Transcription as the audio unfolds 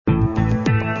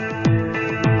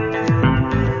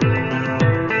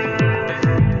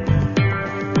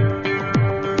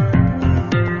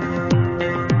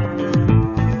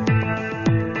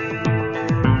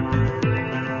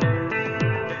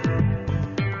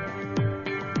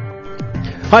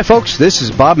Hi folks, this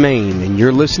is Bob Main, and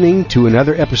you're listening to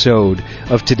another episode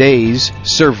of today's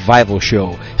Survival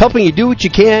Show, helping you do what you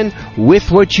can with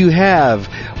what you have,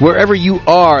 wherever you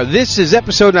are. This is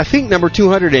episode, I think, number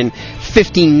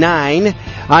 259.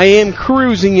 I am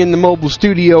cruising in the mobile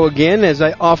studio again, as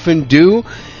I often do,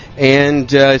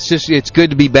 and it's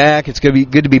good to be back. It's going to be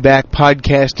good to be back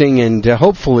podcasting, and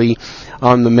hopefully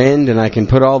on the mend, and I can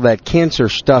put all that cancer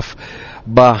stuff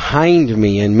behind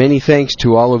me. And many thanks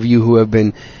to all of you who have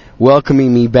been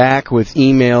welcoming me back with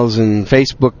emails and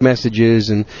Facebook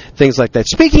messages and things like that.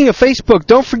 Speaking of Facebook,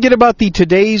 don't forget about the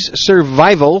Today's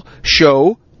Survival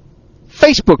Show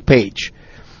Facebook page.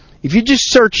 If you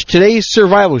just search Today's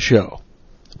Survival Show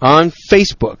on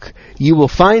Facebook, you will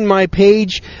find my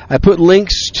page. I put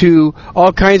links to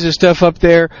all kinds of stuff up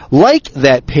there. Like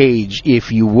that page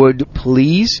if you would,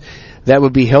 please. That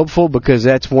would be helpful because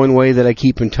that's one way that I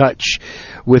keep in touch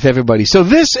with everybody. So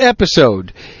this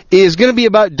episode is going to be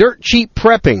about dirt cheap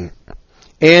prepping.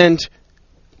 And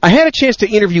I had a chance to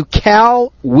interview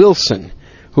Cal Wilson,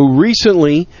 who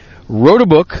recently wrote a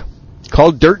book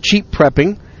called Dirt Cheap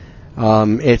Prepping.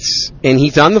 And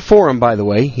he's on the forum, by the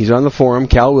way. He's on the forum,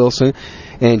 Cal Wilson.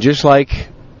 And just like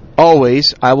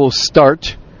always, I will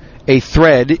start a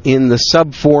thread in the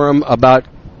sub-forum about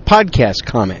podcast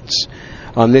comments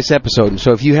on this episode. And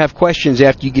so if you have questions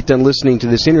after you get done listening to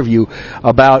this interview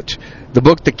about the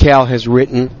book that Cal has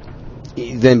written,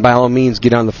 then by all means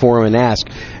get on the forum and ask.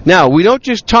 Now, we don't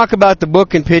just talk about the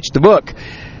book and pitch the book.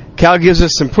 Cal gives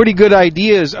us some pretty good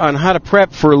ideas on how to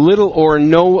prep for little or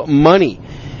no money.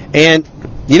 And,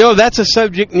 you know, that's a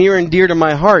subject near and dear to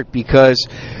my heart because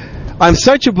I'm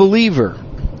such a believer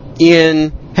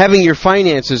in having your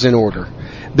finances in order.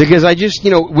 Because I just,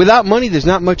 without money, there's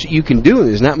not much that you can do.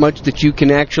 There's not much that you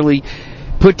can actually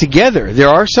put together. There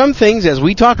are some things, as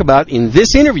we talk about in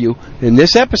this interview, in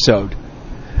this episode.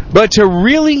 But to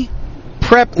really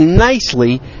prep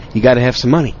nicely, you got to have some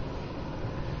money.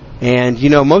 And,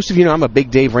 most of you know I'm a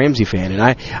big Dave Ramsey fan. And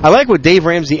I like what Dave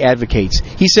Ramsey advocates.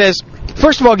 He says,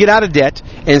 first of all, get out of debt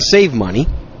and save money.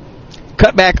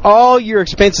 Cut back all your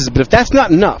expenses. But if that's not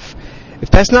enough,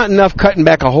 cutting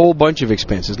back a whole bunch of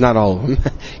expenses, not all of them.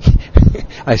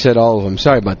 I said all of them.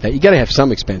 Sorry about that. You got to have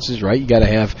some expenses, right? You got to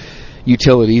have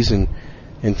utilities and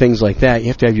things like that. You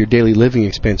have to have your daily living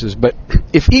expenses. But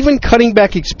if even cutting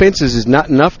back expenses is not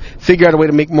enough, figure out a way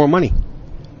to make more money.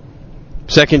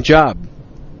 Second job.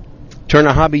 Turn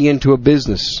a hobby into a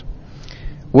business.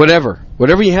 Whatever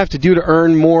you have to do to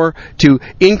earn more, to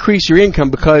increase your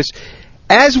income, because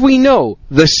as we know,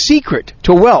 the secret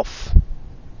to wealth,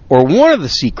 or one of the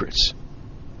secrets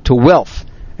to wealth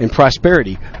and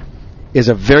prosperity, is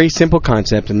a very simple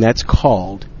concept, and that's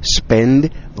called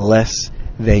spend less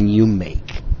than you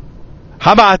make.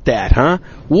 How about that, huh?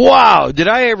 Wow, did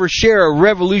I ever share a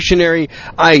revolutionary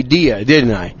idea,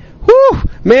 didn't I? Whew,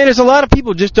 man, there's a lot of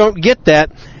people just don't get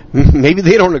that. Maybe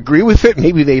they don't agree with it.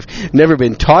 Maybe they've never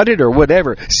been taught it or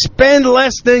whatever. Spend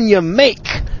less than you make.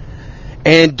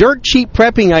 And dirt cheap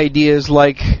prepping ideas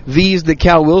like these that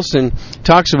Cal Wilson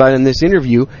talks about in this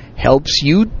interview helps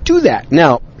you do that.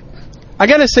 Now, I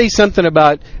got to say something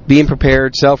about being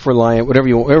prepared, self-reliant,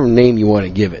 whatever name you want to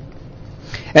give it.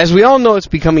 As we all know, it's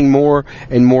becoming more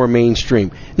and more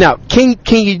mainstream. Now, can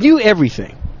you do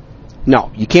everything?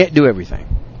 No, you can't do everything.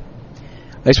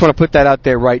 I just want to put that out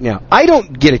there right now. I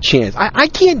don't get a chance. I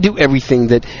can't do everything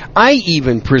that I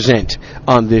even present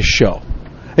on this show.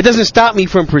 It doesn't stop me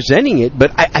from presenting it,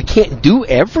 but I can't do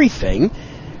everything.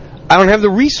 I don't have the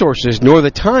resources nor the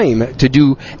time to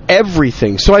do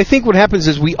everything. So I think what happens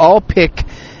is we all pick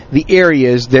the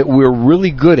areas that we're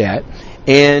really good at,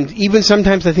 and even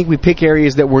sometimes I think we pick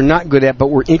areas that we're not good at but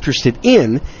we're interested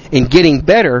in getting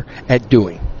better at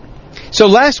doing. So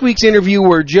last week's interview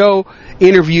where Joe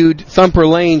interviewed Thumper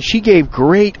Lane, she gave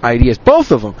great ideas.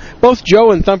 Both of them. Both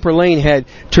Joe and Thumper Lane had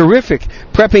terrific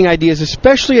prepping ideas,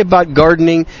 especially about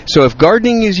gardening. So if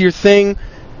gardening is your thing,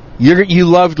 you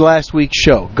loved last week's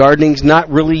show. Gardening's not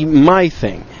really my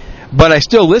thing. But I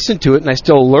still listened to it, and I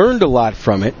still learned a lot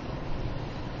from it.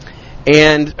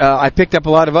 And I picked up a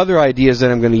lot of other ideas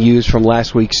that I'm going to use from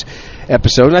last week's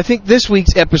episode. And I think this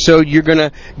week's episode, you're going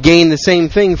to gain the same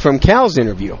thing from Cal's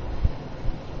interview.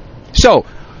 So,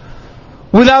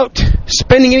 without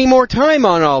spending any more time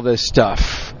on all this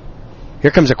stuff,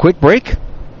 here comes a quick break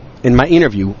in my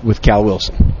interview with Cal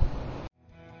Wilson.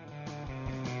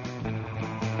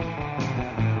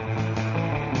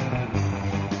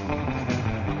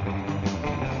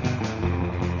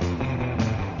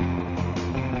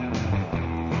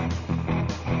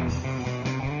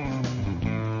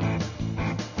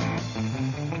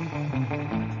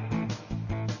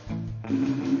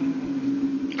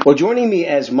 Well, joining me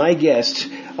as my guest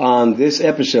on this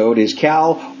episode is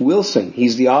Cal Wilson.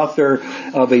 He's the author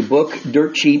of a book,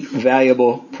 Dirt Cheap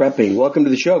Valuable Prepping. Welcome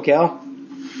to the show, Cal.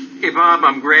 Hey, Bob.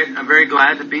 I'm great. I'm very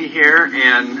glad to be here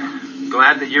and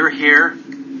glad that you're here.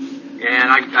 And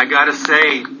I got to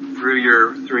say, through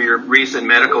your recent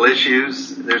medical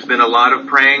issues, there's been a lot of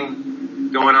praying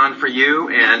going on for you,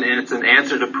 and it's an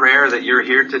answer to prayer that you're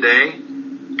here today.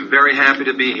 I'm very happy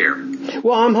to be here.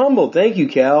 Well, I'm humbled. Thank you,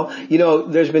 Cal. You know,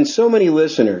 there's been so many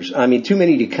listeners. I mean, too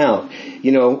many to count.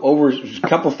 You know, over a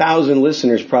couple thousand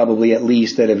listeners probably at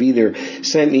least that have either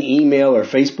sent me email or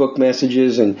Facebook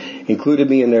messages and included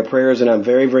me in their prayers, and I'm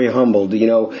very, very humbled. You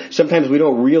know, sometimes we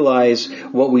don't realize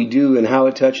what we do and how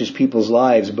it touches people's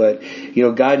lives, but, you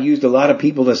know, God used a lot of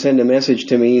people to send a message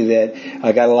to me that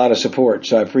I got a lot of support,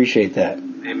 so I appreciate that.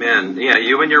 Amen. Yeah,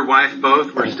 you and your wife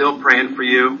both, we're still praying for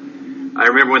you. I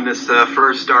remember when this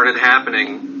first started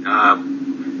happening,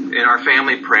 in our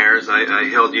family prayers, I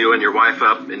held you and your wife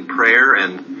up in prayer,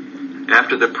 and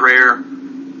after the prayer,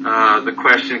 the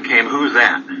question came, "Who's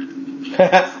that?"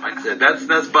 I said,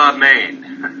 that's Bob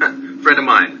Main, friend of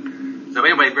mine. So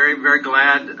anyway, very, very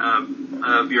glad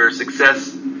of your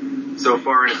success so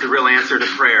far, and it's a real answer to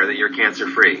prayer that you're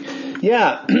cancer-free.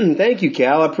 Yeah, thank you,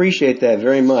 Cal. I appreciate that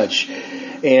very much.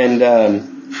 And,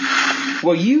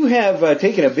 well, you have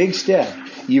taken a big step.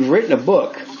 You've written a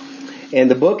book, and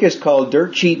the book is called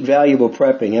Dirt Cheap Valuable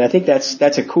Prepping, and I think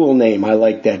that's a cool name. I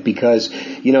like that because,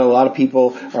 you know, a lot of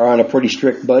people are on a pretty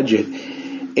strict budget.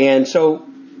 And so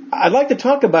I'd like to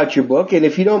talk about your book, and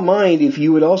if you don't mind, if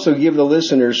you would also give the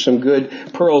listeners some good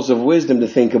pearls of wisdom to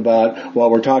think about while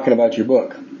we're talking about your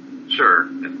book. Sure,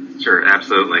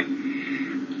 absolutely.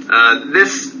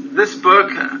 This book,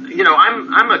 you know,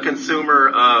 I'm a consumer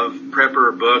of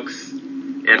prepper books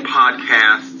and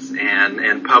podcasts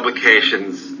and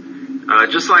publications,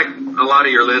 just like a lot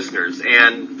of your listeners.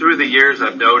 And through the years,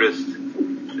 I've noticed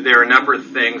there are a number of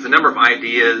things, a number of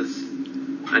ideas,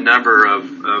 a number of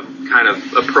kind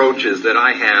of approaches that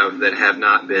I have that have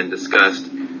not been discussed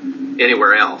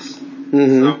anywhere else.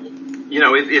 Mm-hmm. So, you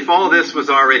know, if all this was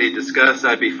already discussed,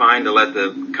 I'd be fine to let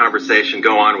the conversation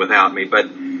go on without me. But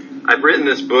I've written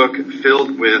this book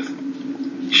filled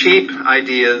with cheap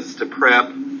ideas to prep,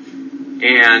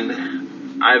 and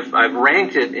I've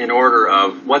ranked it in order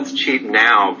of what's cheap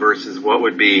now versus what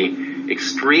would be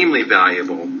extremely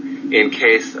valuable in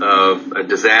case of a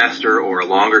disaster or a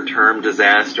longer-term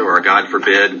disaster or, God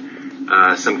forbid,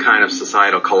 some kind of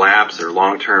societal collapse or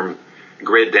long-term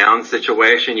grid-down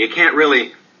situation. You can't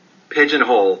really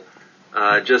pigeonhole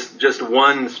just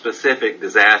one specific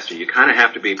disaster. You kind of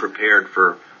have to be prepared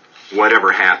for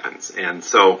whatever happens. And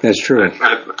so that's true.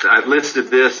 I've listed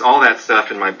all that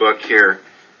stuff in my book here,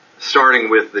 starting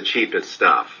with the cheapest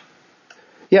stuff.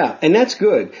 Yeah, and that's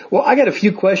good. Well, I got a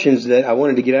few questions that I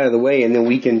wanted to get out of the way, and then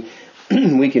we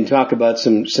can talk about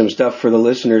some stuff for the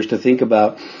listeners to think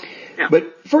about. Yeah.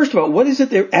 But first of all, what is it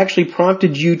that actually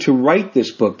prompted you to write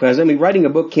this book? Because, I mean, writing a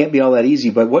book can't be all that easy,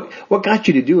 but what got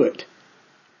you to do it?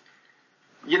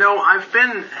 You know, I've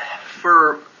been,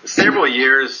 for several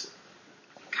years,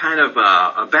 kind of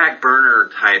a back burner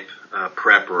type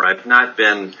prepper.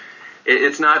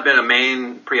 It's not been a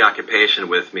main preoccupation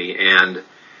with me. And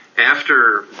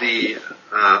after the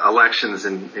elections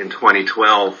in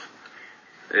 2012,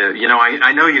 you know,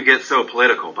 I know you get so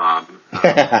political, Bob.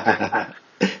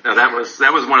 No, that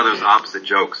was one of those opposite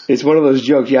jokes. It's one of those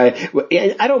jokes, yeah.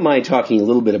 I don't mind talking a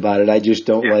little bit about it. I just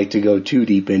don't like to go too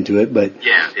deep into it. But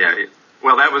yeah.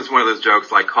 Well, that was one of those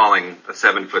jokes like calling a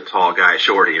 7-foot-tall guy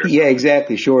shorty or something. Yeah,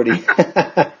 exactly, shorty.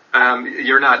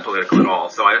 You're not political at all,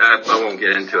 so I won't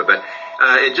get into it. But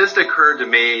it just occurred to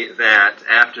me that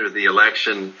after the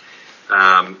election,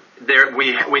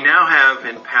 we now have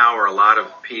in power a lot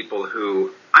of people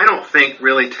who I don't think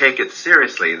really take it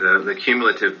seriously, the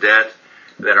cumulative debt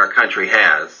that our country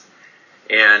has.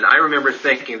 And I remember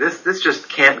thinking, this just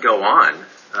can't go on.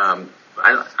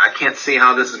 I can't see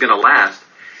how this is going to last.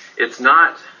 It's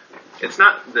not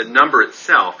the number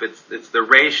itself. It's the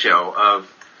ratio of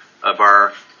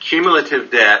our cumulative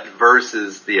debt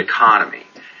versus the economy.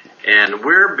 And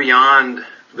we're beyond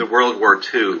the World War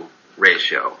II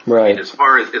ratio. Right. I mean, as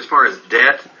far as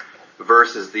debt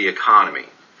versus the economy.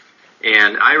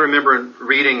 And I remember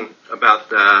reading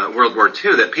about World War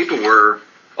II that people were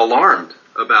alarmed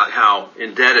about how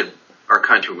indebted our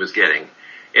country was getting.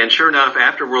 And sure enough,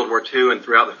 after World War II and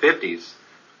throughout the 50s,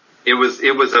 it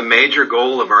was a major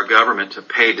goal of our government to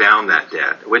pay down that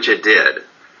debt, which it did.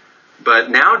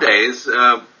 But nowadays,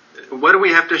 what do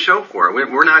we have to show for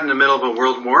it? We're not in the middle of a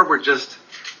world war.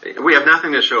 We have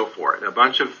nothing to show for it. A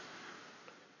bunch of,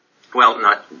 well,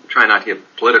 try not to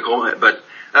get political, but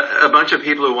a bunch of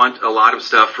people who want a lot of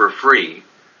stuff for free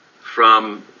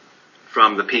from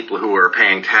the people who are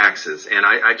paying taxes. And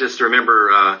I just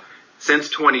remember since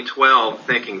 2012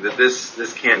 thinking that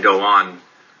this can't go on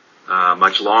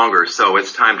much longer, so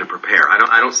it's time to prepare.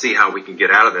 I don't see how we can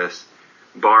get out of this,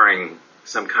 barring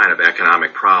some kind of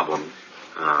economic problem,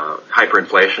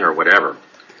 hyperinflation or whatever.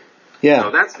 Yeah.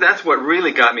 So that's what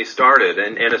really got me started.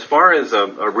 And as far as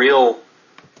a real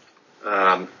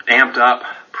amped up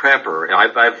prepper,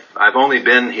 I've only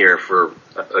been here for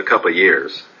a couple of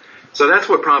years. So that's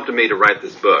what prompted me to write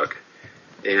this book.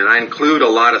 And I include a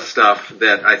lot of stuff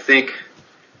that I think,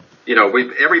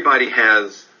 everybody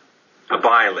has a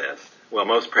buy list. Well,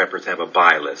 most preppers have a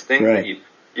buy list. Things right. that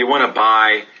you want to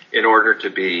buy in order to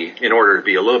be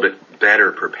a little bit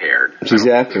better prepared. That's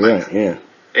exactly right, yeah.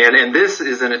 And this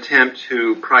is an attempt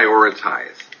to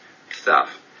prioritize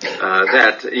stuff.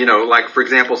 Like, for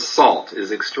example, salt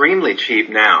is extremely cheap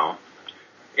now,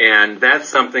 and that's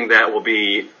something that will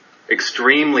be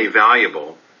extremely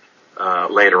valuable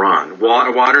later on.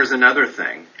 Water is another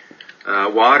thing.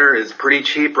 Water is pretty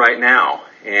cheap right now,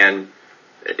 and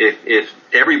if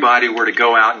everybody were to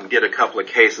go out and get a couple of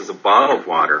cases of bottled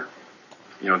water,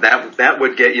 that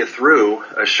would get you through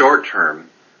a short-term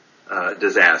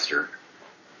disaster.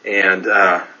 And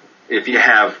if you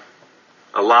have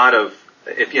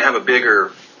a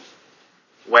bigger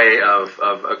way of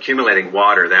accumulating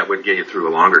water, that would get you through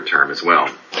a longer term as well.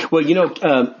 Well,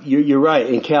 you're right.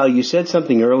 And Cal, you said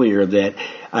something earlier that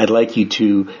I'd like you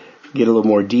to get a little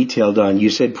more detailed on. You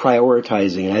said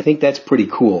prioritizing, and I think that's pretty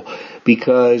cool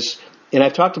because, and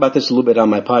I've talked about this a little bit on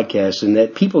my podcast, and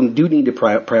that people do need to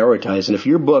prioritize. And if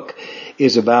your book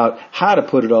is about how to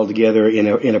put it all together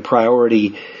in a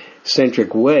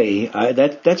priority-centric way,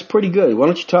 that's pretty good. Why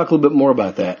don't you talk a little bit more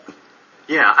about that?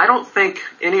 Yeah, I don't think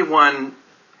anyone...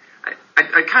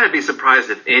 I'd kind of be surprised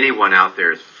if anyone out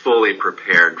there is fully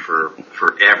prepared for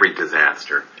every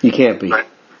disaster. You can't be.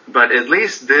 But at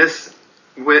least this,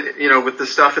 with the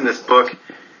stuff in this book,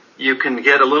 you can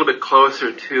get a little bit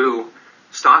closer to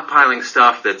stockpiling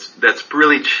stuff that's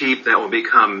really cheap that will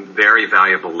become very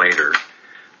valuable later.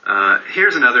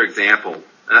 Here's another example.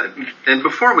 And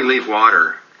before we leave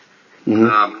water,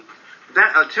 too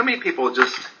many people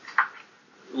just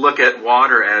look at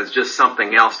water as just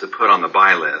something else to put on the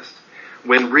buy list,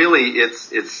 when really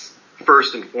it's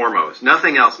first and foremost.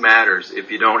 Nothing else matters if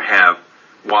you don't have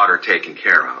water taken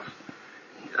care of.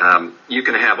 You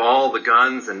can have all the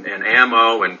guns and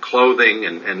ammo and clothing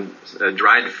and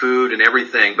dried food and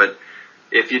everything, but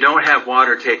if you don't have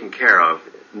water taken care of,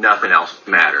 nothing else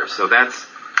matters. So I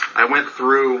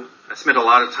spent a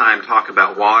lot of time talking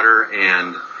about water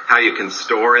and how you can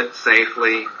store it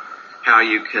safely, how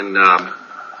you can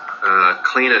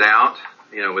clean it out,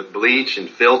 with bleach and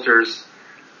filters.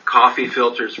 Coffee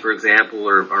filters, for example,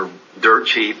 are dirt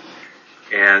cheap.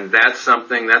 And that's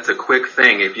a quick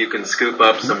thing. If you can scoop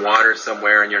up some water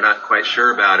somewhere and you're not quite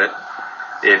sure about it,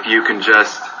 if you can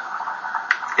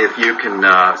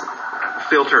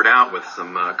filter it out with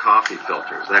some coffee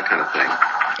filters, that kind of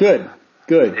thing.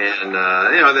 Good. And,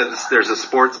 there's a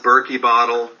sports Berkey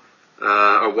bottle,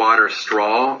 a water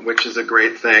straw, which is a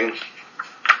great thing.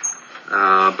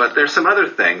 But there's some other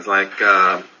things like,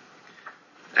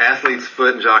 athlete's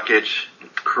foot and jock itch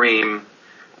cream.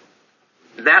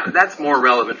 That's more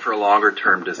relevant for a longer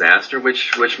term disaster,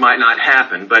 which might not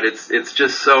happen, but it's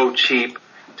just so cheap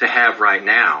to have right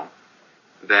now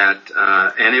that,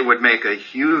 and it would make a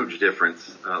huge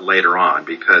difference, later on,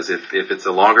 because if it's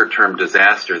a longer term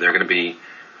disaster, there are going to be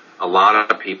a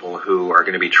lot of people who are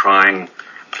going to be trying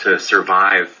to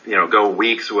survive, go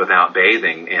weeks without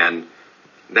bathing, and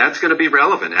that's going to be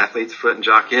relevant. Athlete's foot and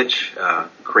jock itch,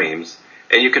 creams.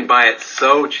 And you can buy it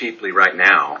so cheaply right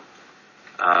now,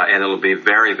 and it'll be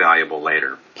very valuable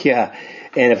later. Yeah,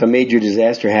 and if a major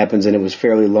disaster happens and it was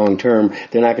fairly long term,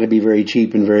 they're not going to be very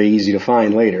cheap and very easy to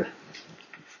find later.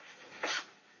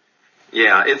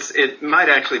 Yeah, it might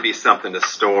actually be something to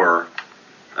store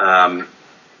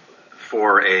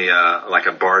for like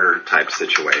a barter type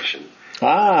situation.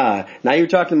 Ah, now you're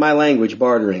talking my language,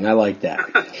 bartering. I like that.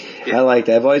 Yeah. I like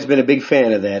that. I've always been a big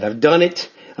fan of that. I've done it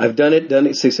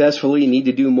successfully. You need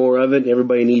to do more of it.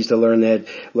 Everybody needs to learn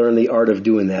the art of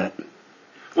doing that.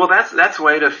 Well, that's a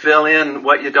way to fill in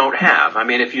what you don't have. I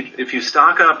mean, if you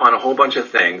stock up on a whole bunch of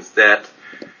things, that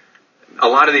a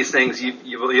lot of these things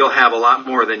you'll have a lot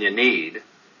more than you need,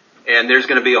 and there's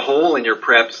going to be a hole in your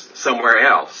preps somewhere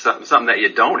else, something that you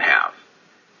don't have.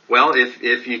 Well,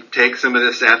 if you take some of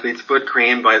this athlete's foot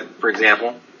cream, for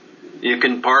example, you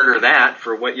can barter that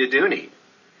for what you do need.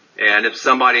 And if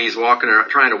somebody's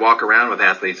trying to walk around with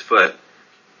athlete's foot,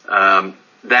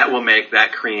 that will make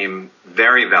that cream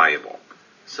very valuable.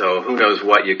 So who knows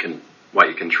what you can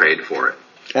trade for it.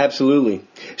 Absolutely.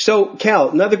 So,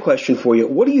 Cal, another question for you.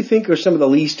 What do you think are some of the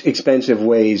least expensive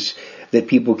ways that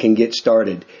people can get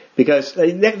started? Because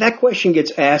that question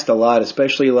gets asked a lot,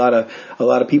 especially a lot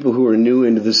of people who are new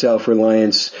into the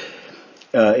self-reliance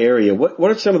area.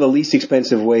 What are some of the least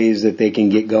expensive ways that they can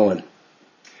get going?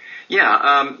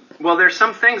 Yeah, well, there's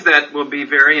some things that will be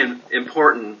very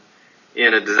important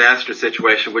in a disaster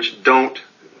situation which don't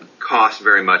cost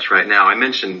very much right now. I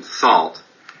mentioned salt.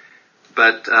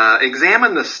 But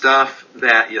examine the stuff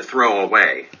that you throw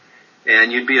away, and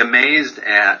you'd be amazed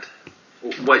at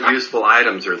what useful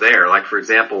items are there. Like, for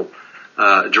example,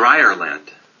 dryer lint.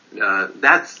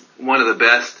 That's one of the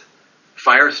best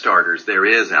fire starters there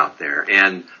is out there,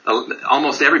 and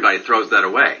almost everybody throws that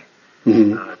away.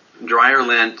 Mm-hmm. Dryer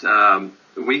lint,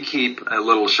 we keep a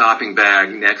little shopping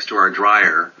bag next to our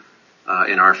dryer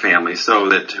in our family so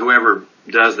that whoever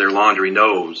does their laundry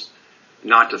knows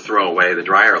not to throw away the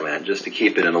dryer lint, just to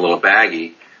keep it in a little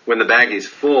baggie. When the baggie's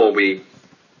full, we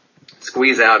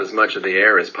squeeze out as much of the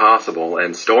air as possible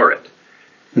and store it.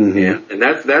 Mm-hmm. And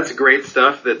that's great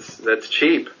stuff that's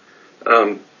cheap.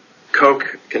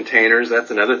 Coke containers,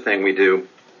 that's another thing we do.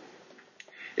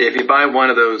 If you buy one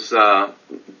of those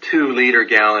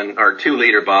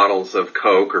 2-liter bottles of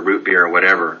Coke or root beer or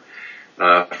whatever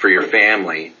for your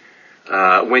family,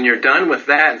 when you're done with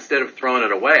that, instead of throwing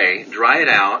it away, dry it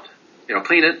out.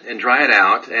 Clean it and dry it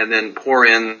out, and then pour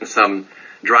in some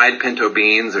dried pinto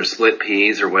beans or split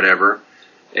peas or whatever,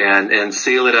 and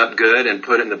seal it up good and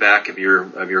put it in the back of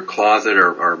your closet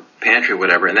or pantry or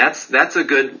whatever. And that's a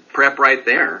good prep right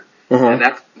there. Uh-huh. And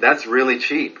that's really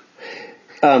cheap.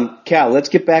 Cal, let's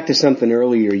get back to something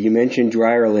earlier. You mentioned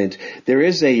dryer lint. There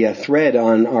is a thread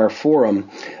on our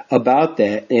forum about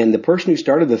that, and the person who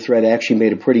started the thread actually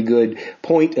made a pretty good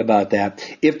point about that.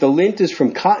 If the lint is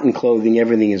from cotton clothing,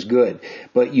 everything is good.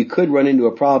 But you could run into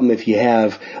a problem if you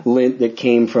have lint that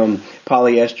came from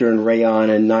polyester and rayon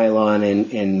and nylon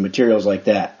and materials like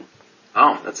that.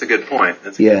 Oh, that's a good point.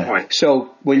 That's a good point.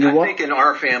 So I think in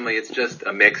our family it's just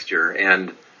a mixture,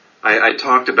 and I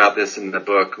talked about this in the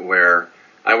book where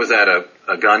I was at a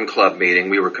gun club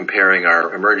meeting. We were comparing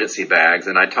our emergency bags,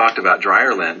 and I talked about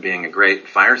dryer lint being a great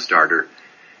fire starter.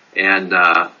 And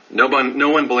no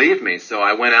one believed me, so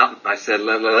I went out and I said,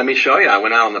 let me show you. I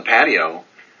went out on the patio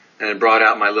and brought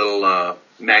out my little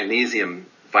magnesium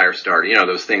fire starter,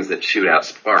 those things that shoot out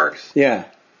sparks. Yeah.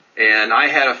 And I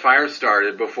had a fire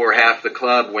started before half the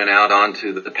club went out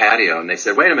onto the patio, and they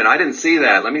said, wait a minute, I didn't see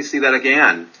that. Let me see that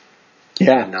again.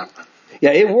 Yeah. And,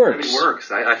 yeah, it works. It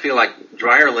works. I feel like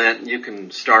dryer lint, you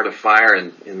can start a fire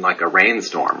in like a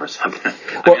rainstorm or something.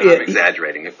 Well, I'm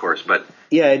exaggerating, of course, but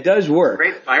yeah, it does work. It's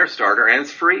a great fire starter, and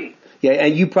it's free. Yeah,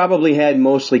 and you probably had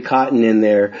mostly cotton in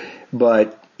there,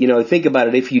 but think about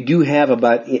it. If you do have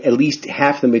about at least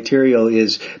half the material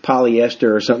is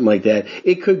polyester or something like that,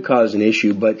 it could cause an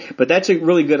issue. But that's a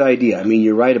really good idea. I mean,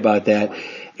 you're right about that.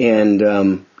 And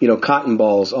cotton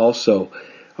balls also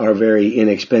are very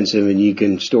inexpensive, and you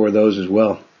can store those as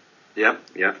well. Yep.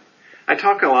 I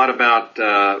talk a lot about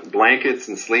blankets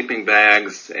and sleeping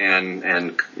bags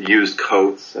and used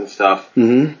coats and stuff.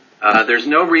 Mm-hmm. There's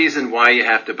no reason why you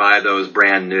have to buy those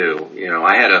brand new.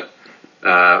 I had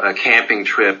a camping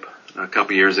trip a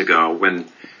couple years ago when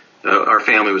our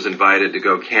family was invited to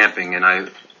go camping, and I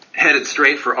headed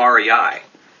straight for REI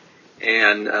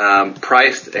and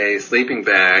priced a sleeping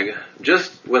bag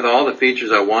just with all the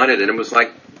features I wanted, and it was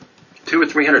like $200 or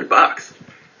 $300.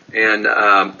 And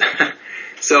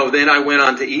so then I went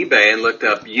onto eBay and looked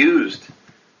up used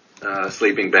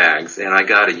sleeping bags, and I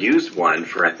got a used one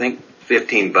for I think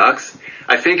 $15.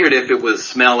 I figured if it was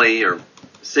smelly or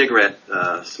cigarette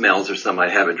smells or something, I'd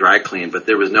have it dry cleaned, but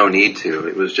there was no need to.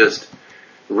 It was just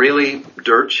really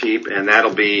dirt cheap, and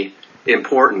that'll be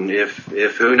important if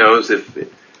who knows if we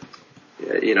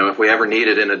ever need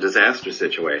it in a disaster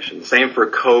situation. Same for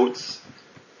coats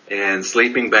and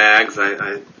sleeping bags.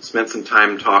 I spent some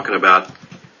time talking about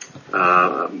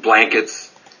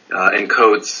blankets and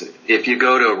coats. If you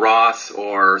go to Ross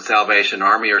or Salvation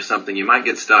Army or something, you might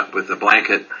get stuck with a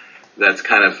blanket that's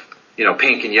kind of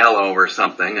pink and yellow or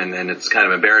something, and it's kind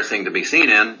of embarrassing to be seen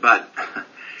in, but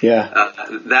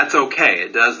that's okay.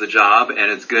 It does the job,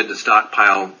 and it's good to stock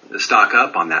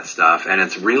up on that stuff, and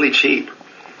it's really cheap.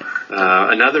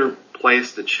 Another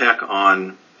place to check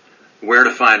on where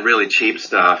to find really cheap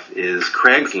stuff is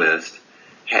Craigslist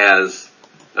has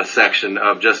a section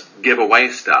of just giveaway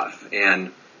stuff,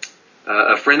 and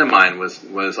a friend of mine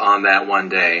was on that one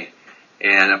day,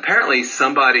 and apparently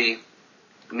somebody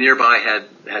nearby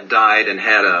had died and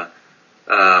had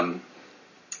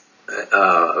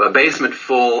a basement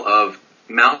full of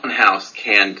Mountain House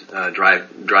canned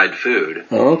dried food.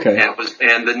 Oh, okay.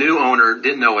 And the new owner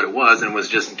didn't know what it was and was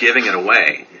just giving it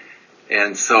away.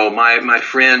 And so my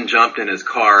friend jumped in his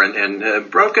car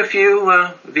and broke a few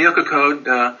vehicle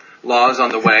code laws on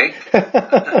the way,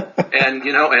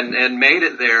 and made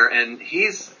it there. And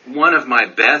he's one of my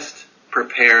best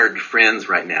prepared friends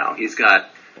right now. He's got,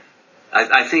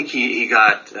 I think he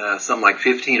got something like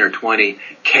 15 or 20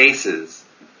 cases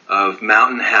of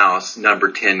Mountain House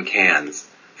number 10 cans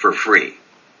for free.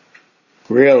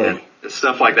 Really? And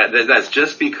stuff like that. That's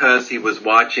just because he was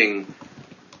watching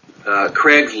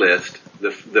Craigslist,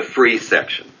 the free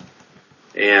section.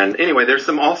 And anyway, there's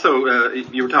some also,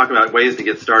 you were talking about ways to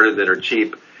get started that are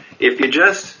cheap. If you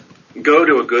just go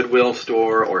to a Goodwill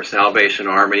store or Salvation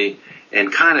Army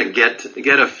and kind of get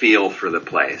a feel for the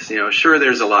place. Sure,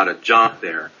 there's a lot of junk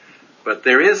there, but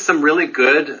there is some really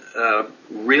good,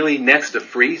 really next to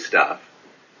free stuff.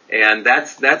 And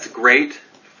that's great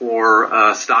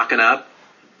for stocking up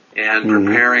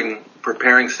and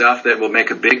preparing stuff that will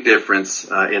make a big difference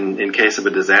in case of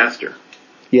a disaster.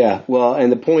 Yeah, well, and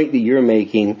the point that you're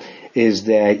making is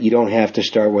that you don't have to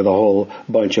start with a whole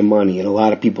bunch of money, and a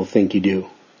lot of people think you do.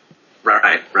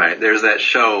 Right. There's that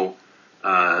show,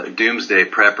 Doomsday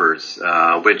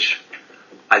Preppers, which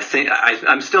I think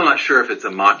I'm still not sure if it's a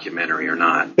mockumentary or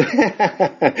not.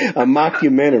 A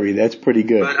mockumentary, that's pretty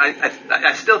good. But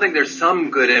I still think there's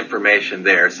some good information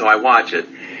there, so I watch it.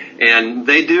 And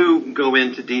they do go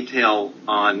into detail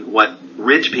on what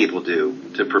rich people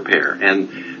do to prepare,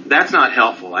 and that's not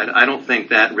helpful. I don't think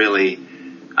that really.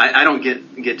 I don't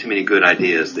get too many good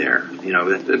ideas there.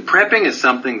 Prepping is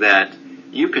something that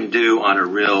you can do on a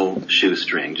real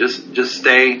shoestring. Just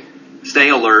stay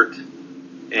alert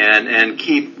and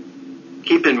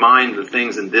keep in mind the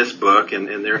things in this book, and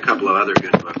there are a couple of other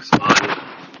good books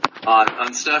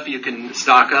on stuff you can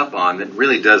stock up on that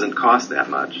really doesn't cost that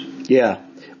much. Yeah.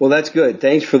 Well, that's good.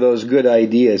 Thanks for those good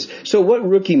ideas. So what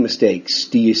rookie mistakes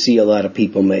do you see a lot of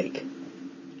people make?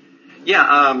 Yeah,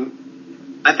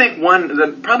 I think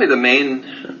probably the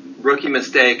main rookie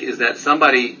mistake is that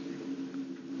somebody,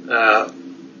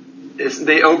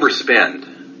 they overspend.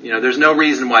 There's no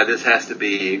reason why this has to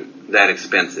be that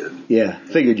expensive. Yeah,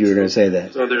 figured you were going to say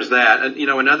that. So there's that. And,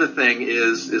 another thing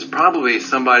is probably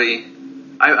somebody,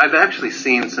 I've actually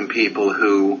seen some people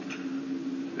who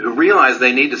realize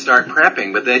they need to start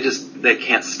prepping, but they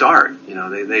can't start.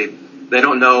 They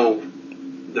don't know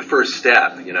the first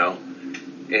step,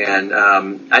 And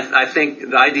I think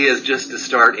the idea is just to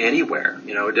start anywhere.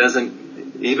 It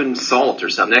doesn't, even salt or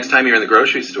something. Next time you're in the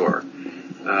grocery store,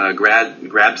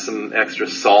 grab some extra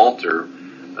salt or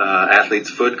athlete's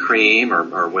foot cream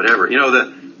or whatever.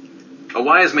 A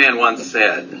wise man once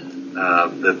said,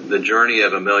 the journey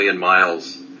of 1,000,000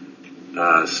 miles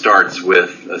starts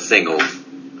with a single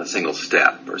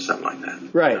step or something like that.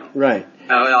 Right.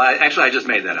 Actually, I just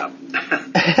made that up.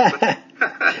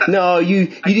 No, you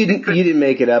didn't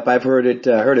make it up. I've heard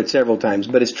it several times,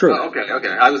 but it's true. Oh, okay.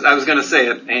 I was going to say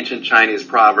an ancient Chinese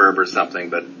proverb or something,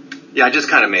 but yeah, I just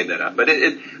kind of made that up. But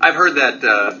I've heard that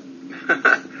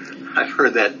I've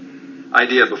heard that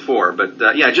idea before. But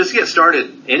just get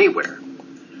started anywhere.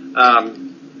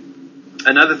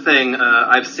 Another thing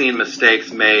I've seen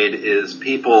mistakes made is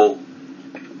people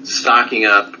stocking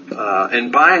up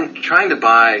and trying to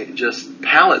buy just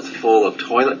pallets full of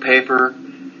toilet paper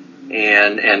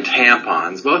and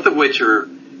tampons, both of which are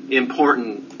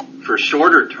important for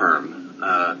shorter term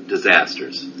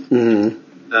disasters. Mm-hmm.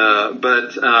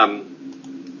 But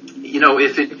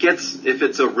if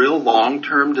it's a real long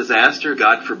term disaster,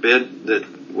 God forbid that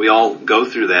we all go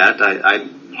through that. I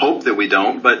hope that we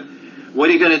don't. But what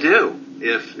are you going to do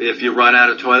if you run out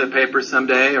of toilet paper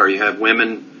someday, or you have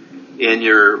women in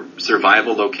your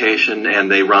survival location and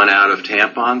they run out of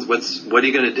tampons? What are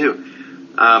you going to do?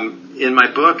 In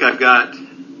my book, I've got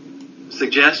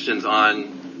suggestions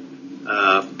on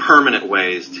permanent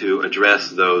ways to address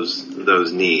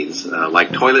those needs,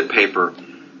 like toilet paper.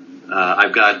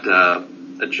 I've got I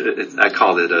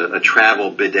called it a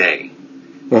travel bidet,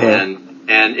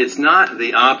 and it's not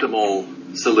the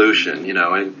optimal solution.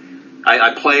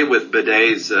 I play with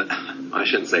bidets. I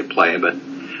shouldn't say play, but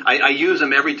I use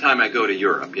them every time I go to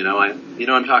Europe. You know what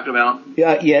I'm talking about?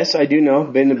 Yeah, yes, I do know.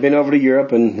 Been over to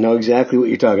Europe and know exactly what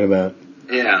you're talking about.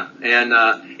 Yeah, and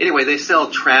anyway, they sell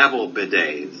travel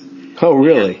bidets. Oh,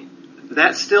 really? And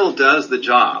that still does the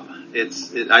job.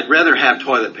 I'd rather have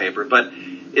toilet paper, but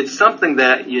it's something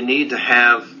that you need to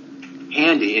have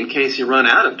handy in case you run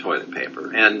out of toilet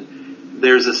paper. And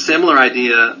there's a similar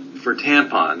idea for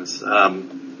tampons.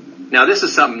 Now, this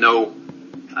is something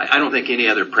I don't think any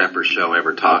other prepper show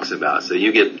ever talks about. So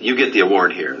you get the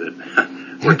award here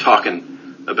that we're talking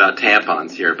about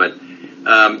tampons here, but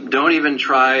don't even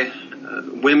try.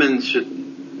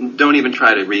 Don't even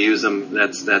try to reuse them.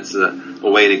 That's a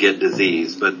way to get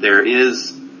disease. But there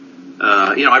is,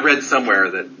 I read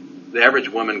somewhere that the average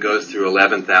woman goes through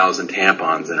 11,000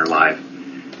 tampons in her life.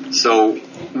 So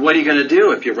what are you going to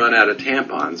do if you run out of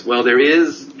tampons? Well, there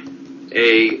is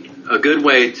a good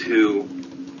way to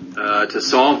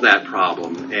solve that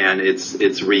problem, and it's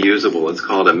reusable. It's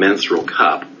called a menstrual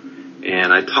cup,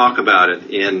 and I talk about it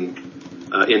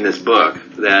in this book.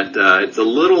 That it's a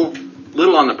little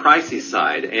on the pricey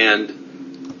side, and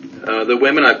the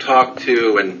women I've talked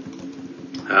to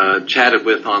and chatted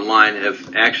with online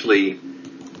have actually.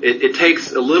 It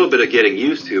takes a little bit of getting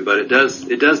used to, but it does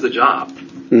the job.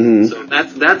 Mm-hmm. So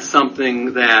that's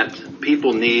something that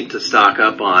people need to stock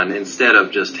up on instead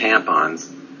of just tampons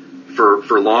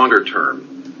for longer term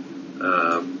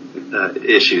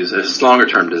issues, longer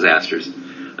term disasters.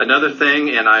 Another thing,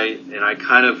 and I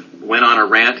kind of went on a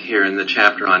rant here in the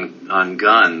chapter on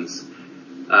guns.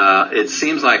 It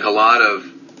seems like a lot of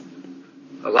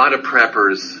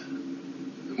preppers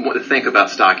want to think about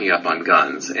stocking up on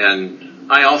guns, and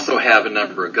I also have a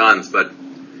number of guns, but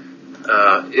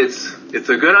it's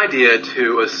a good idea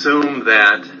to assume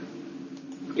that,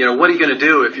 what are you going to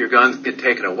do if your guns get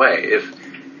taken away?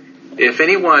 If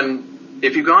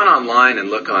you've gone online and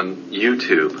look on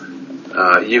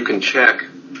YouTube, you can check.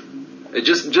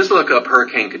 Just look up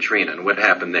Hurricane Katrina and what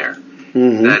happened there.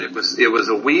 Mm-hmm. That it was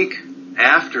a week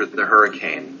after the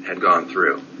hurricane had gone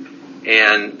through,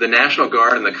 and the National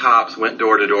Guard and the cops went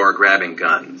door to door grabbing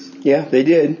guns. Yeah, they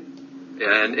did.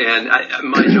 And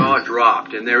my jaw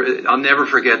dropped. And I'll never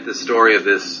forget the story of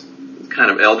this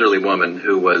kind of elderly woman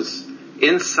who was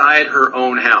inside her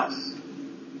own house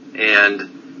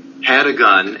and had a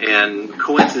gun. And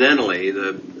coincidentally,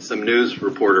 some news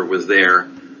reporter was there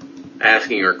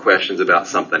asking her questions about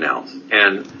something else.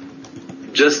 And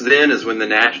just then is when the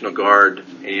National Guard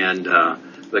and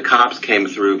the cops came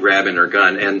through grabbing her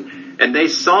gun. And they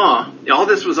saw, all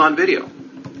this was on video.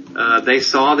 They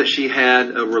saw that she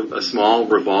had a small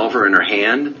revolver in her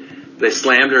hand. They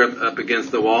slammed her up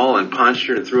against the wall and punched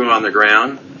her and threw her on the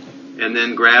ground, and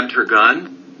then grabbed her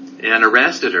gun and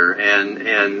arrested her. And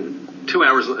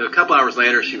a couple hours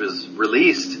later, she was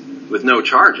released with no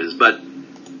charges. But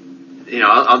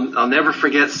I'll never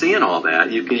forget seeing all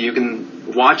that. You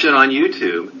can watch it on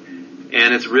YouTube,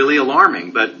 and it's really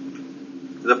alarming. But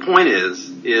the point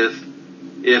is,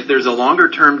 if there's a longer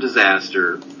term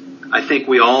disaster, I think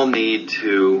we all need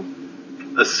to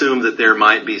assume that there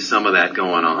might be some of that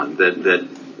going on, that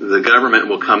the government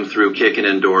will come through kicking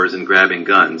in doors and grabbing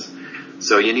guns.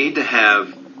 So you need to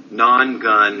have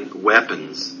non-gun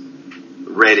weapons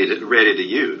ready to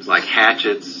use, like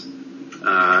hatchets.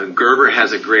 Gerber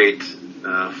has a great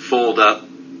fold-up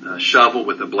shovel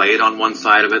with a blade on one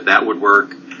side of it. That would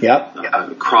work.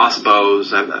 Yep.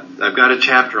 Crossbows. I've got a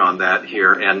chapter on that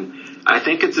here, and I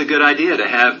think it's a good idea to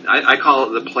have. I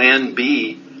call it the Plan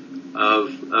B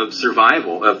of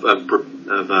survival, of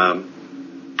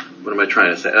what am I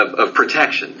trying to say? Of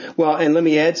protection. Well, and let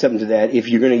me add something to that. If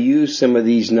you're going to use some of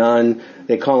these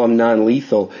they call them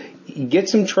non-lethal, get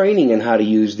some training on how to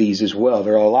use these as well.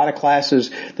 There are a lot of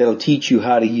classes that'll teach you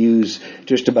how to use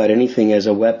just about anything as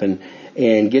a weapon.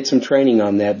 And get some training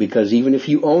on that, because even if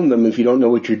you own them, if you don't know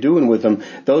what you're doing with them,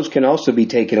 those can also be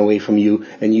taken away from you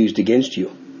and used against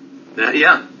you.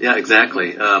 Yeah, exactly.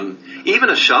 Even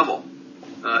a shovel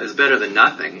is better than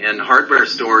nothing, and hardware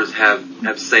stores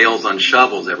have sales on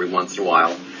shovels every once in a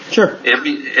while. Sure.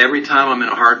 Every time I'm in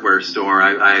a hardware store,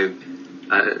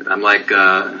 I'm like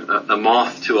a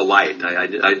moth to a light.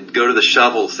 I go to the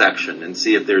shovel section and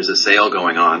see if there's a sale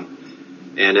going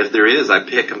on, and if there is, I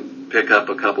pick up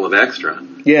a couple of extra.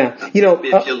 Yeah,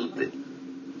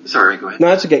 sorry, go ahead. No,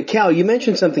 that's okay. Cal, you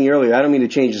mentioned something earlier. I don't mean to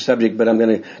change the subject, but I'm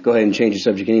going to go ahead and change the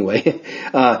subject anyway.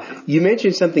 You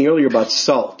mentioned something earlier about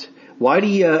salt. Why do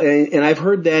you, and I've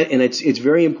heard that, and it's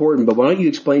very important, but why don't you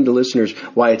explain to listeners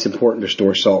why it's important to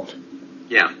store salt?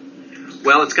 Yeah.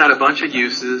 Well, it's got a bunch of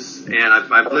uses, and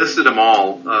I've listed them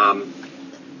all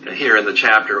here in the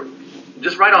chapter.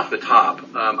 Just right off the top,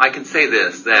 I can say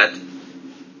this, that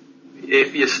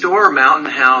if you store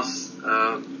Mountain House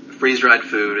freeze-dried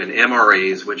food and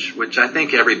MREs, which I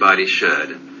think everybody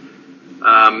should,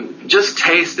 just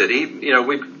taste it.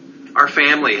 Our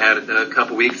family had it a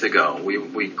couple weeks ago.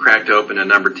 We cracked open a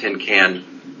number 10 can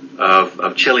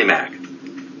of Chili Mac,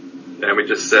 and we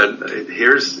just said,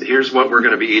 here's what we're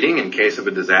going to be eating in case of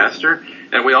a disaster.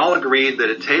 And we all agreed that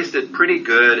it tasted pretty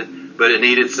good, but it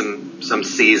needed some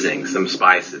seasoning, some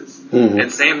spices. Mm-hmm.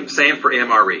 And same for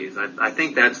MREs. I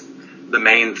think that's the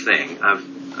main thing.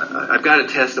 I've got a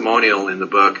testimonial in the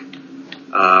book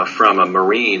from a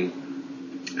Marine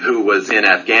who was in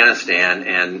Afghanistan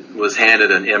and was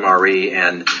handed an MRE,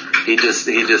 and he just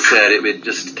said it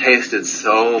just tasted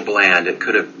so bland. It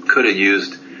could have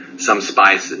used some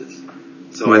spices.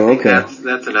 So I think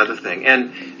that's another thing.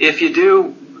 And if you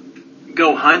do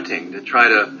go hunting to try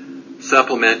to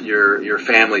supplement your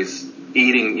family's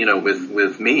eating,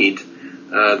 with meat,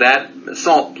 that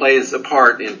salt plays a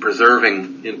part in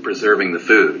preserving the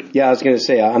food. Yeah, I was going to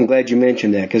say, I'm glad you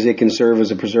mentioned that, because it can serve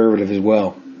as a preservative as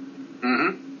well.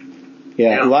 Mm-hmm.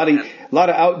 Yeah, a lot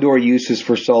of outdoor uses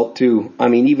for salt too. I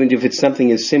mean, even if it's something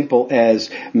as simple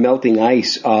as melting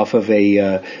ice off of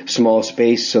a small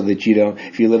space, so that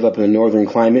if you live up in a northern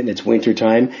climate and it's winter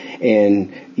time,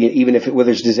 and even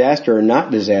whether it's disaster or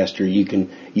not disaster, you can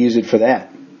use it for that.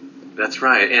 That's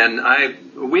right, and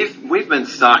we've been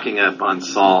stocking up on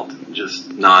salt just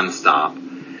nonstop.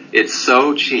 It's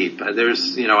so cheap.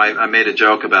 There's, I made a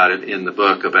joke about it in the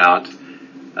book about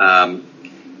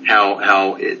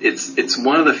how it's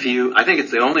one of the few. I think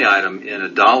it's the only item in a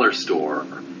dollar store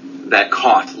that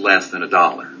costs less than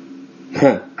 $1.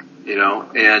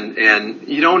 And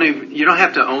you don't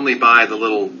have to only buy the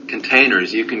little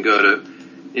containers. You can go to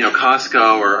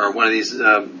Costco or one of these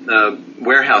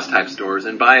warehouse type stores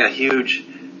and buy a huge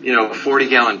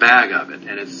 40-gallon bag of it,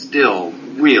 and it's still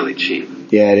really cheap.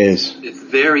 Yeah, it is. It's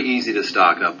very easy to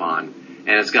stock up on,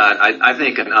 and it's got I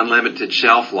think an unlimited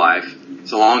shelf life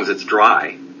so long as it's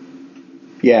dry.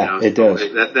 Yeah, it does.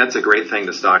 That's a great thing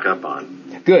to stock up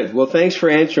on. Good. Well, thanks for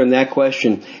answering that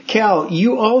question. Cal,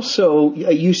 you also,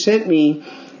 you sent me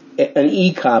an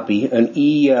e-copy, an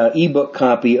e-book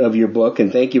copy of your book,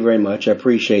 and thank you very much. I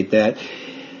appreciate that.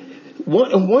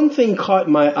 One thing caught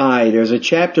my eye. There's a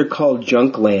chapter called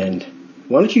Junkland.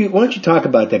 Why don't you talk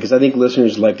about that? Because I think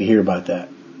listeners would like to hear about that.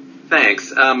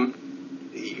 Thanks.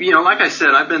 Like I said,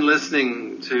 I've been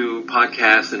listening to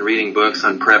podcasts and reading books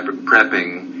on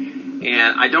prepping.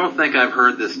 And I don't think I've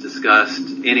heard this discussed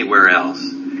anywhere else.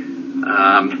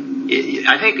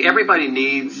 I think everybody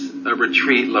needs a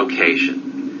retreat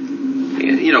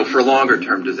location, for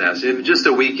longer-term disaster. If it's just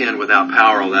a weekend without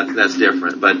power, that's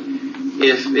different. But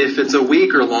if it's a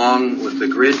week or long with the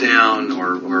grid down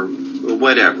or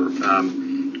whatever,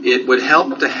 it would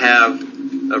help to have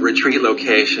a retreat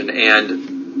location.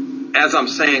 And as I'm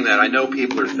saying that, I know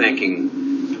people are thinking,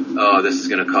 oh, this is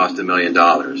going to cost $1 million.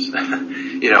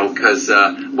 Because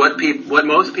what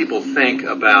most people think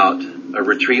about a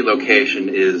retreat location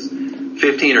is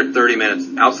 15 or 30 minutes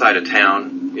outside of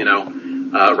town,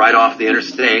 right off the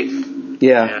interstate.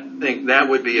 Yeah. And I think that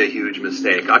would be a huge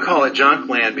mistake. I call it junk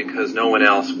land because no one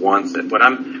else wants it. What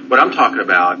I'm talking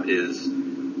about is,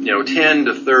 10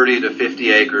 to 30 to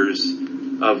 50 acres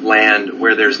of land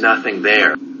where there's nothing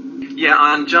there. Yeah,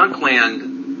 on junk land,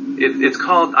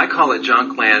 I call it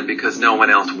junk land because no one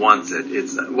else wants it.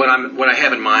 It's what I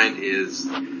have in mind is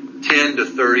 10 to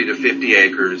 30 to 50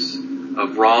 acres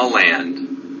of raw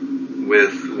land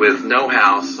with no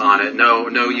house on it,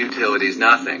 no utilities,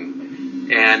 nothing.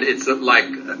 And it's like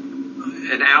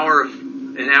an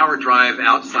hour drive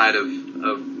outside of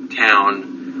town,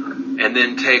 and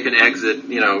then take an exit,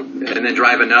 and then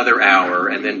drive another hour,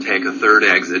 and then take a third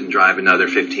exit and drive another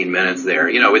 15 minutes there.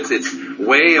 It's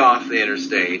way off the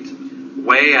interstate,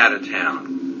 way out of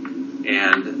town.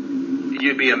 And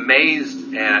you'd be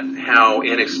amazed at how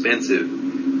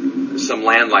inexpensive some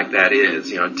land like that is.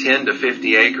 10 to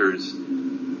 50 acres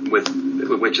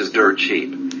which is dirt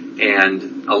cheap.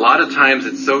 And a lot of times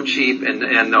it's so cheap and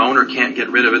the owner can't get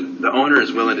rid of it. The owner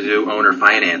is willing to do owner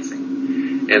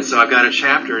financing. And so I've got a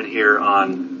chapter in here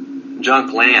on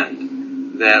junk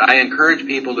land that I encourage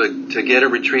people to get a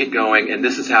retreat going, and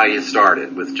this is how you start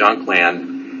it, with junk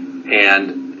land,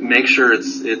 and make sure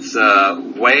it's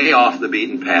way off the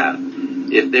beaten path.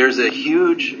 If there's a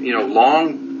huge,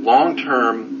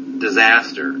 long-term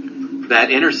disaster,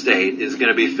 that interstate is going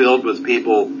to be filled with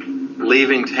people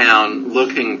leaving town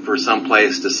looking for some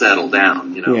place to settle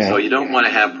down, Yeah. So you don't want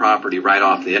to have property right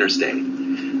off the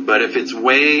interstate. But if it's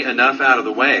way enough out of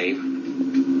the way,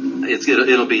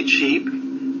 it'll be cheap,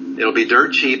 it'll be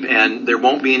dirt cheap, and there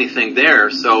won't be anything there.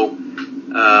 So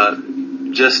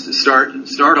just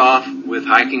start off with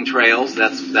hiking trails.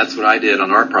 That's what I did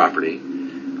on our property.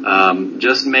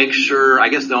 Just make sure, I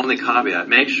guess the only caveat,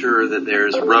 make sure that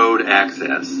there's road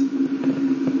access,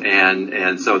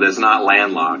 and so that's not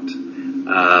landlocked.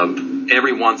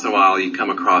 Every once in a while you come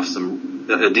across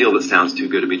a deal that sounds too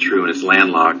good to be true and it's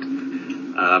landlocked.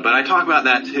 But I talk about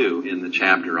that too in the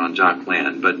chapter on junk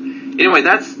land. But anyway,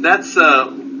 that's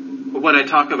what I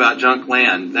talk about junk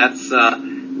land. That's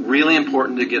really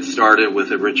important to get started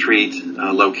with a retreat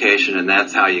location, and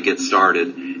that's how you get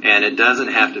started. And it doesn't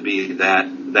have to be that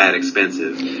that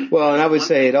expensive. Well, and I would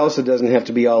say it also doesn't have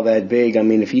to be all that big. I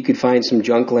mean, if you could find some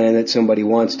junk land that somebody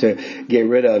wants to get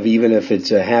rid of, even if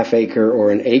it's a half acre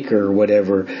or an acre or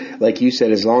whatever, like you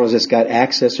said, as long as it's got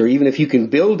access, or even if you can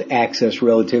build access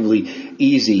relatively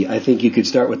easy, I think you could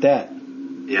start with that.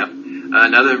 Yep.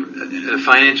 Another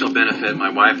financial benefit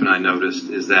my wife and I noticed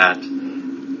is that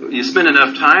you spend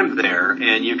enough time there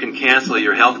and you can cancel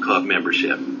your health club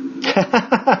membership.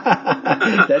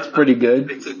 That's pretty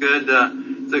good. It's a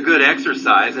good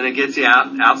exercise, and it gets you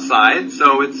outside.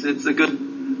 So it's a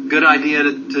good idea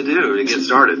to do to get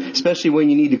started. Especially when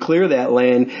you need to clear that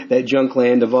land, that junk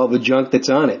land, of all the junk that's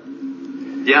on it.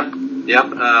 Yep.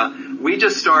 We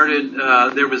just started.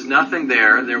 There was nothing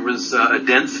there. There was a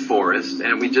dense forest,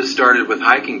 and we just started with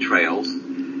hiking trails.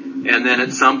 And then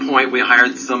at some point, we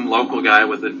hired some local guy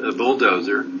with a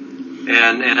bulldozer,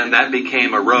 and that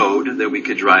became a road that we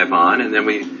could drive on. And then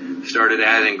we started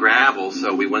adding gravel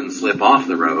so we wouldn't slip off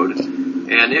the road.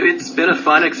 And it's been a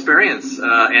fun experience,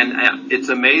 and it's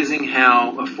amazing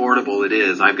how affordable it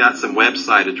is. I've got some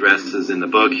website addresses in the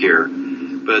book here,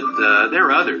 but there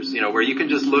are others, where you can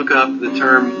just look up the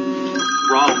term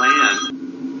raw land.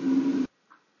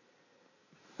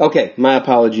 Okay, my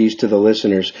apologies to the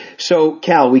listeners. So,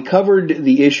 Cal, we covered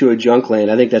the issue of junk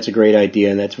land. I think that's a great idea,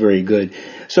 and that's very good.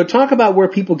 So talk about where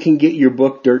people can get your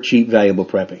book, Dirt Cheap Valuable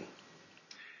Prepping.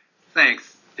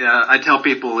 Thanks. I tell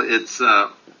people it's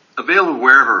available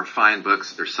wherever fine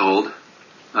books are sold,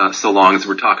 so long as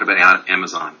we're talking about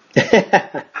Amazon.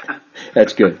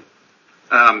 That's good.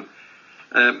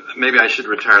 Maybe I should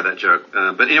retire that joke.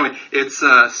 But anyway, it's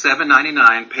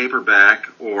 $7.99 paperback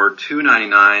or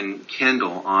 $2.99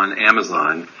 Kindle on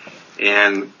Amazon.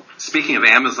 And speaking of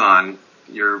Amazon,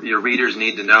 your readers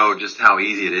need to know just how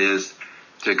easy it is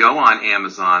to go on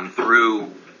Amazon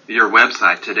through your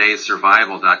website,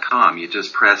 todayssurvival.com. You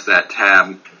just press that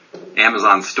tab,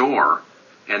 Amazon Store,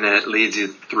 and then it leads you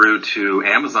through to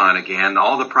Amazon again.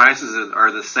 All the prices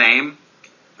are the same.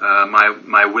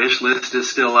 My wish list is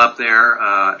still up there.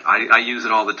 I use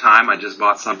it all the time. I just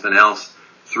bought something else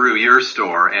through your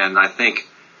store, and I think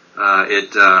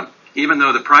even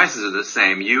though the prices are the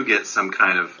same, you get some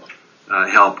kind of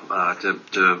help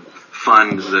to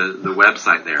fund the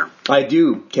website there. I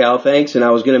do, Cal, thanks, and I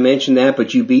was going to mention that,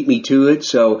 but you beat me to it,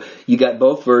 so you got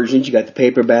both versions. You got the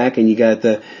paperback and you got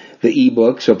the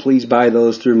ebook, so please buy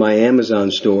those through my Amazon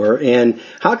store. And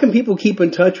how can people keep in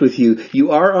touch with you?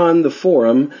 You are on the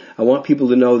forum. I want people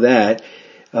to know that.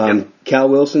 Yep. Cal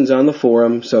Wilson's on the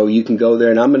forum, so you can go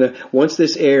there. And once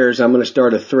this airs, I'm going to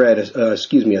start a thread, a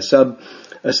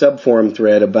sub forum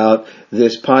thread about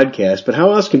this podcast. But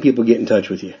how else can people get in touch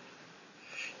with you?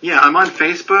 Yeah, I'm on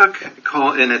Facebook,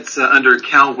 and it's under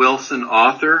Cal Wilson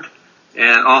Author,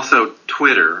 and also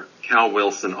Twitter, Cal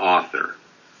Wilson Author.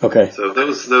 Okay. So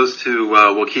those two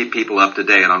will keep people up to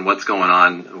date on what's going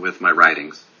on with my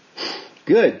writings.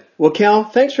 Good. Well, Cal,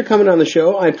 thanks for coming on the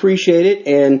show. I appreciate it.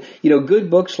 And, good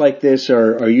books like this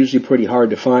are usually pretty hard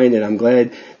to find, and I'm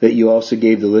glad that you also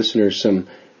gave the listeners some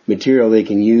material they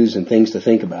can use and things to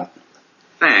think about.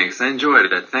 Thanks. I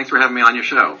enjoyed it. Thanks for having me on your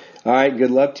show. All right. Good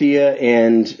luck to you.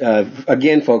 And,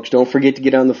 again, folks, don't forget to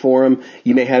get on the forum.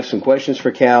 You may have some questions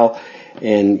for Cal.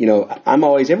 And, I'm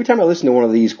always, every time I listen to one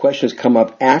of these, questions come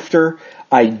up after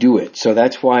I do it. So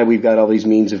that's why we've got all these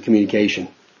means of communication.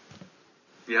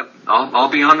 Yep.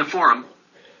 I'll be on the forum.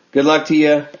 Good luck to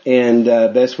you, and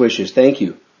best wishes. Thank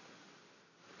you.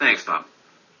 Thanks, Bob.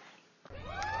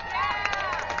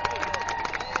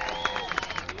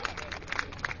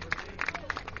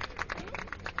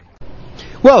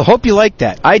 Well, hope you liked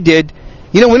that. I did.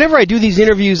 Whenever I do these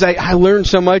interviews, I learn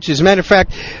so much. As a matter of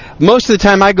fact, most of the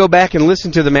time I go back and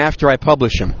listen to them after I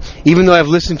publish them. Even though I've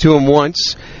listened to them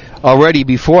once already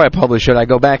before I publish it, I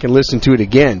go back and listen to it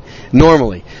again,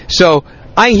 normally. So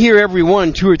I hear every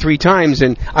one 2 or 3 times,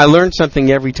 and I learn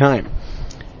something every time.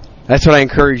 That's what I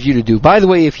encourage you to do. By the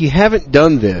way, if you haven't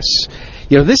done this,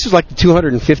 this is like the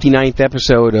 259th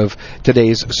episode of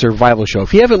today's Survival Show.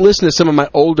 If you haven't listened to some of my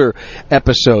older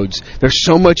episodes, there's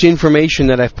so much information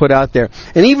that I've put out there.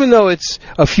 And even though it's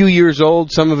a few years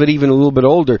old, some of it even a little bit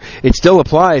older, it still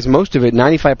applies. Most of it,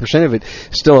 95% of it,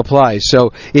 still applies.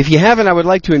 So if you haven't, I would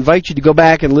like to invite you to go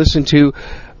back and listen to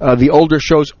the older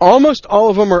shows. Almost all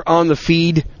of them are on the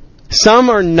feed. Some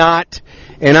are not.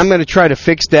 And I'm going to try to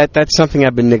fix that. That's something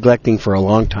I've been neglecting for a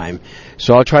long time.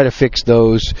 So I'll try to fix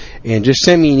those. And just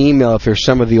send me an email if there's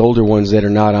some of the older ones that are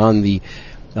not on the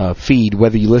feed,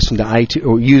 whether you listen to iTunes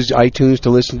or use iTunes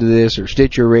to listen to this, or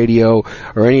Stitcher Radio,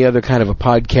 or any other kind of a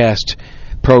podcast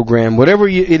program. Whatever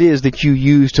it is that you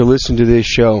use to listen to this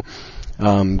show,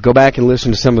 go back and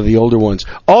listen to some of the older ones.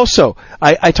 Also,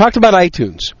 I talked about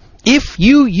iTunes. If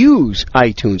you use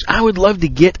iTunes, I would love to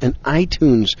get an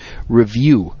iTunes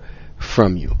review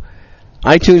from you.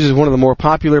 iTunes is one of the more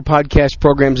popular podcast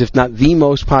programs, if not the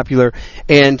most popular.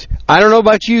 And I don't know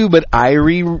about you, but I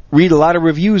read a lot of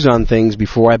reviews on things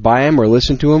before I buy them or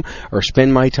listen to them or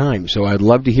spend my time. So I'd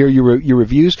love to hear your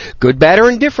reviews, good, bad,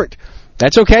 or indifferent.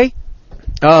 That's okay.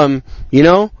 I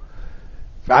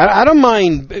don't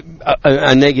mind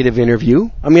a negative interview.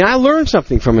 I mean, I learned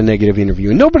something from a negative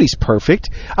interview. Nobody's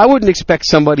perfect. I wouldn't expect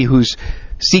somebody who's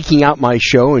seeking out my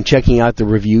show and checking out the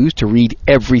reviews to read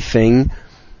everything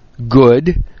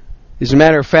good. As a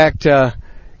matter of fact, I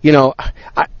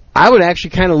would actually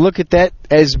kind of look at that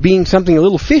as being something a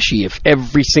little fishy if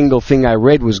every single thing I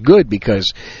read was good,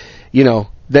 because,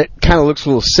 that kind of looks a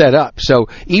little set up. So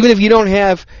even if you don't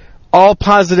have all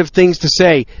positive things to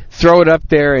say, throw it up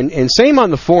there, and same on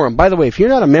the forum. By the way, if you're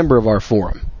not a member of our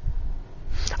forum,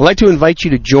 I'd like to invite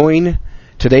you to join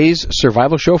today's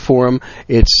Survival Show forum.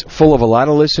 It's full of a lot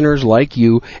of listeners like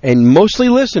you, and mostly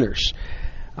listeners.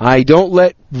 I don't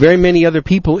let very many other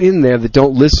people in there that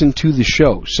don't listen to the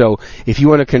show. So if you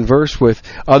want to converse with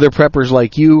other preppers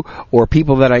like you, or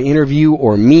people that I interview,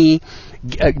 or me,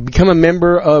 become a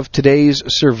member of today's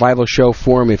Survival Show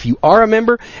forum. If you are a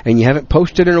member and you haven't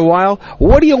posted in a while,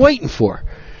 what are you waiting for?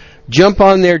 Jump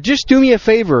on there. Just do me a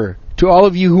favor, to all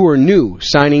of you who are new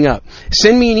signing up.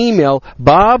 Send me an email,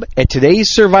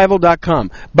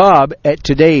 bob@todayssurvival.com,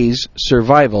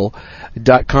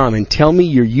 bob@todayssurvival.com, and tell me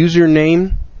your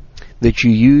username that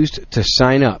you used to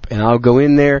sign up, and I'll go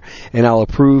in there and I'll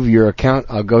approve your account.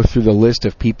 I'll go through the list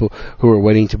of people who are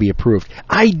waiting to be approved.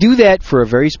 I do that for a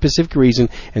very specific reason,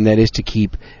 and that is to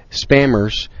keep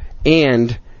spammers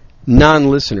and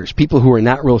non-listeners, people who are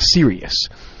not real serious.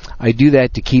 I do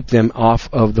that to keep them off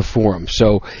of the forum.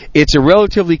 So it's a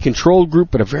relatively controlled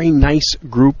group, but a very nice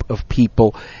group of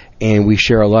people, and we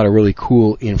share a lot of really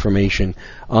cool information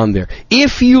on there.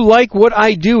 If you like what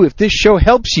I do, if this show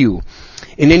helps you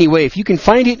in any way, if you can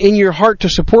find it in your heart to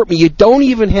support me, you don't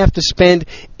even have to spend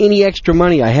any extra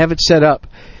money. I have it set up.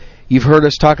 You've heard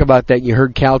us talk about that. You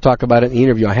heard Cal talk about it in the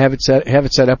interview. I have it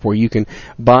set up where you can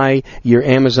buy your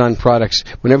Amazon products.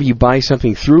 Whenever you buy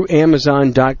something through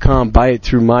Amazon.com, buy it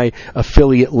through my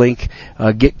affiliate link,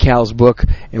 get Cal's book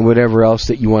and whatever else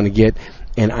that you want to get,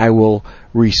 and I will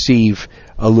receive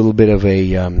a little bit of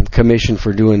a commission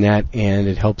for doing that, and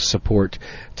it helps support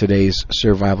today's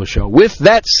Survival Show. With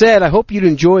that said, I hope you'd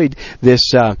enjoyed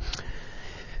this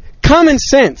common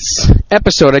sense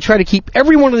episode. I try to keep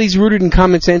every one of these rooted in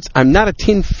common sense. I'm not a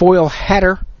tinfoil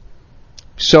hatter,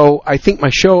 so I think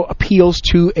my show appeals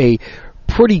to a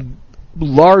pretty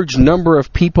large number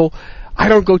of people. I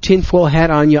don't go tinfoil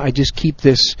hat on you. I just keep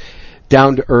this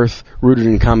down to earth, rooted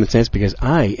in common sense, because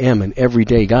I am an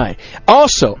everyday guy.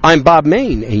 Also, I'm Bob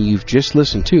Main, and you've just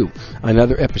listened to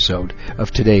another episode of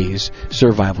today's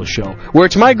Survival Show, where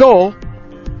it's my goal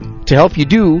to help you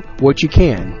do what you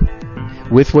can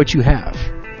with what you have,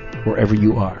 wherever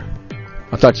you are.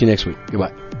 I'll talk to you next week.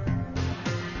 Goodbye.